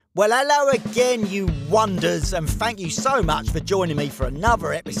Well, hello again, you wonders, and thank you so much for joining me for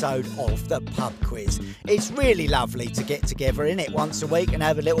another episode of the Pub Quiz. It's really lovely to get together in it once a week and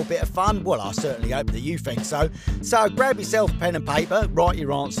have a little bit of fun. Well, I certainly hope that you think so. So grab yourself a pen and paper, write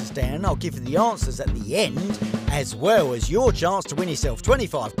your answers down. I'll give you the answers at the end, as well as your chance to win yourself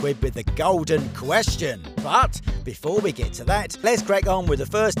 25 quid with the golden question. But before we get to that, let's crack on with the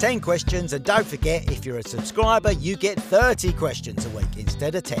first 10 questions, and don't forget, if you're a subscriber, you get 30 questions a week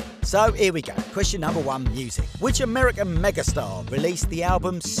instead of 10. So here we go. Question number 1, music. Which American megastar released the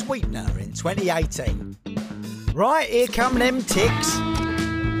album Sweetener in 2018? Right, here come them ticks.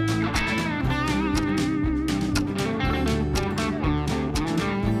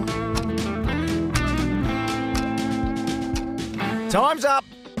 Time's up.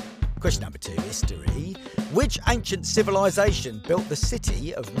 Question number 2, history. Which ancient civilization built the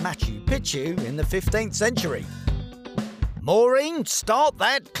city of Machu Picchu in the 15th century? Maureen, start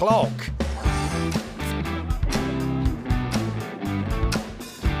that clock.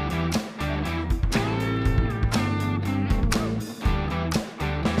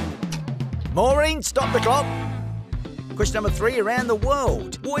 Maureen, stop the clock. Question number 3, around the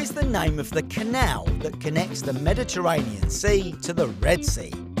world. What is the name of the canal that connects the Mediterranean Sea to the Red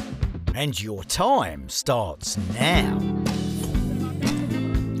Sea? And your time starts now.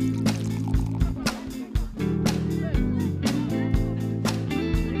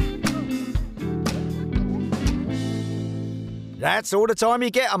 That's all the time you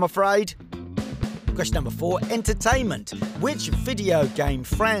get, I'm afraid. Question number 4, entertainment. Which video game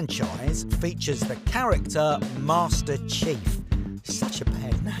franchise features the character Master Chief? Such a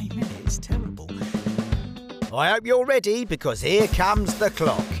bad name, isn't it? It's terrible. I hope you're ready, because here comes the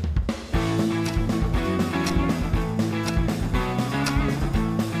clock.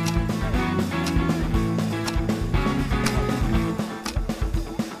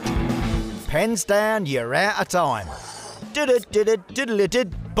 Pens down, you're out of time.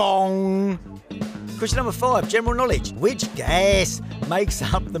 Bong. Question number 5, general knowledge. Which gas makes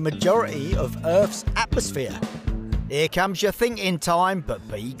up the majority of Earth's atmosphere? Here comes your thinking time, but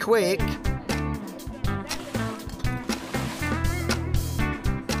be quick.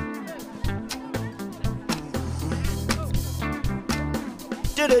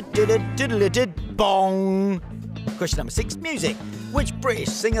 Bong. Question number 6, music. Which British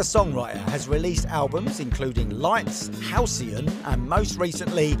singer-songwriter has released albums including Lights, Halcyon, and most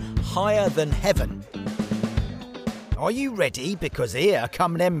recently, Higher Than Heaven? Are you ready? Because here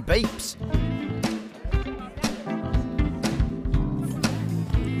come them beeps.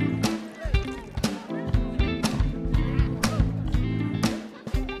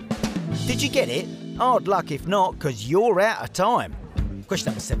 Did you get it? Hard luck if not, because you're out of time. Question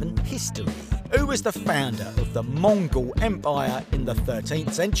number 7, history. Who was the founder of the Mongol Empire in the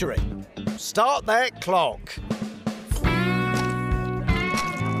 13th century? Start that clock.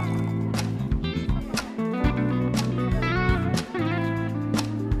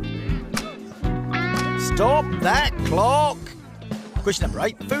 Stop that clock. Question number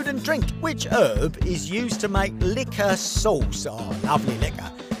 8, food and drink. Which herb is used to make liquor sauce? Oh, lovely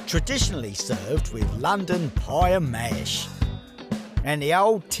liquor. Traditionally served with London pie and mash. And the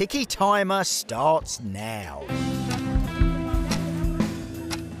old ticky timer starts now.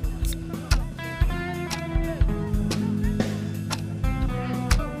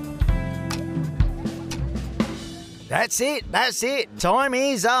 That's it, time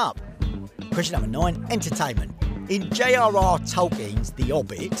is up. Question number 9, entertainment. In J.R.R. Tolkien's The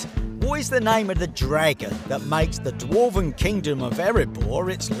Hobbit, what is the name of the dragon that makes the dwarven kingdom of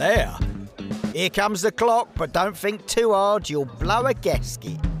Erebor its lair? Here comes the clock, but don't think too hard, you'll blow a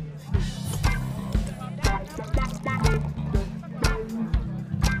gasket.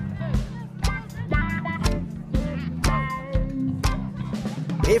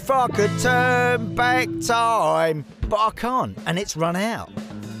 If I could turn back time, but I can't, and it's run out.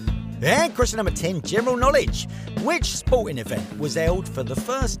 And question number 10, general knowledge. Which sporting event was held for the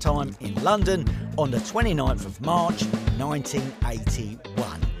first time in London on the 29th of March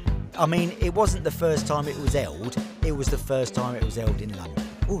 1981? I mean, it wasn't the first time it was held, it was the first time it was held in London.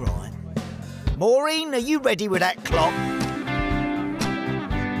 All right. Maureen, are you ready with that clock?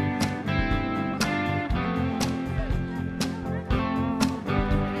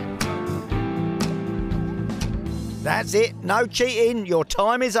 That's it, no cheating, your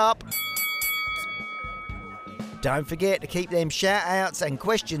time is up. Don't forget to keep them shout-outs and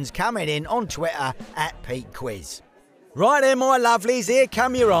questions coming in on Twitter @PeteQuiz. Right then, my lovelies, here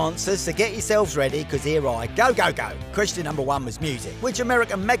come your answers, so get yourselves ready, because here I go. Question number 1 was music. Which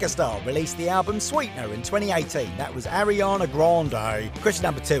American megastar released the album Sweetener in 2018? That was Ariana Grande. Question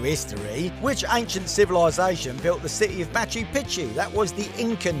number 2, history. Which ancient civilization built the city of Machu Picchu? That was the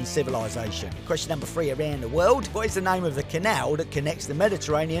Incan civilization. Question number 3, around the world. What is the name of the canal that connects the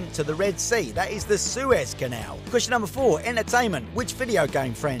Mediterranean to the Red Sea? That is the Suez Canal. Question number 4, entertainment. Which video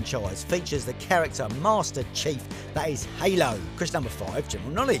game franchise features the character Master Chief? That is Halo. Question number 5, general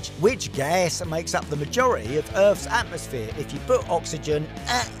knowledge. Which gas makes up the majority of Earth's atmosphere? If you put oxygen,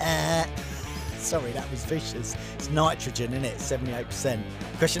 sorry, that was vicious. It's nitrogen, isn't it? 78%.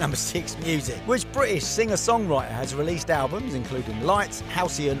 Question number 6, music. Which British singer-songwriter has released albums including Lights,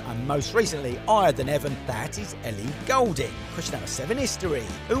 Halcyon, and most recently Higher Than Heaven? That is Ellie Goulding. Question number 7, history.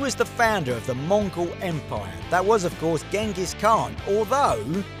 Who was the founder of the Mongol Empire? That was, of course, Genghis Khan, although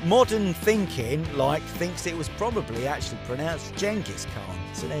modern thinking thinks it was probably actually pronounced Genghis Khan.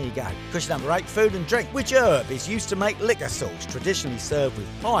 So there you go. Question number 8, food and drink. Which herb is used to make liquor sauce, traditionally served with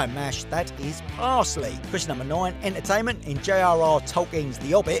pie and mash? That is parsley. Question number 9, entertainment. In J.R.R. Tolkien's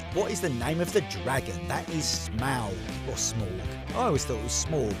The Hobbit, what is the name of the dragon? That is Smaug, or Smorg. I always thought it was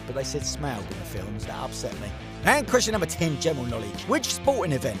Smorg, but they said Smaug in the films. That upset me. And question number 10, general knowledge. Which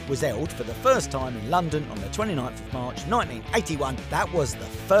sporting event was held for the first time in London on the 29th of March 1981? That was the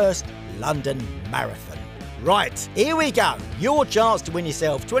first London Marathon. Right, here we go. Your chance to win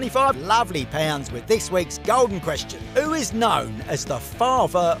yourself 25 lovely pounds with this week's golden question. Who is known as the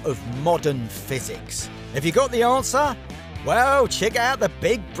father of modern physics? Have you got the answer? Well, check out the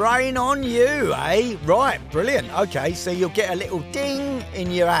big brain on you, eh? Right, brilliant. Okay, so you'll get a little ding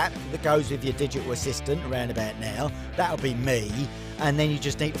in your app that goes with your digital assistant around about now. That'll be me. And then you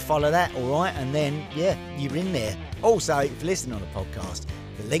just need to follow that, all right? And then, yeah, you're in there. Also, if you're listening on a podcast,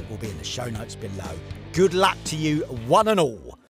 the link will be in the show notes below. Good luck to you, one and all.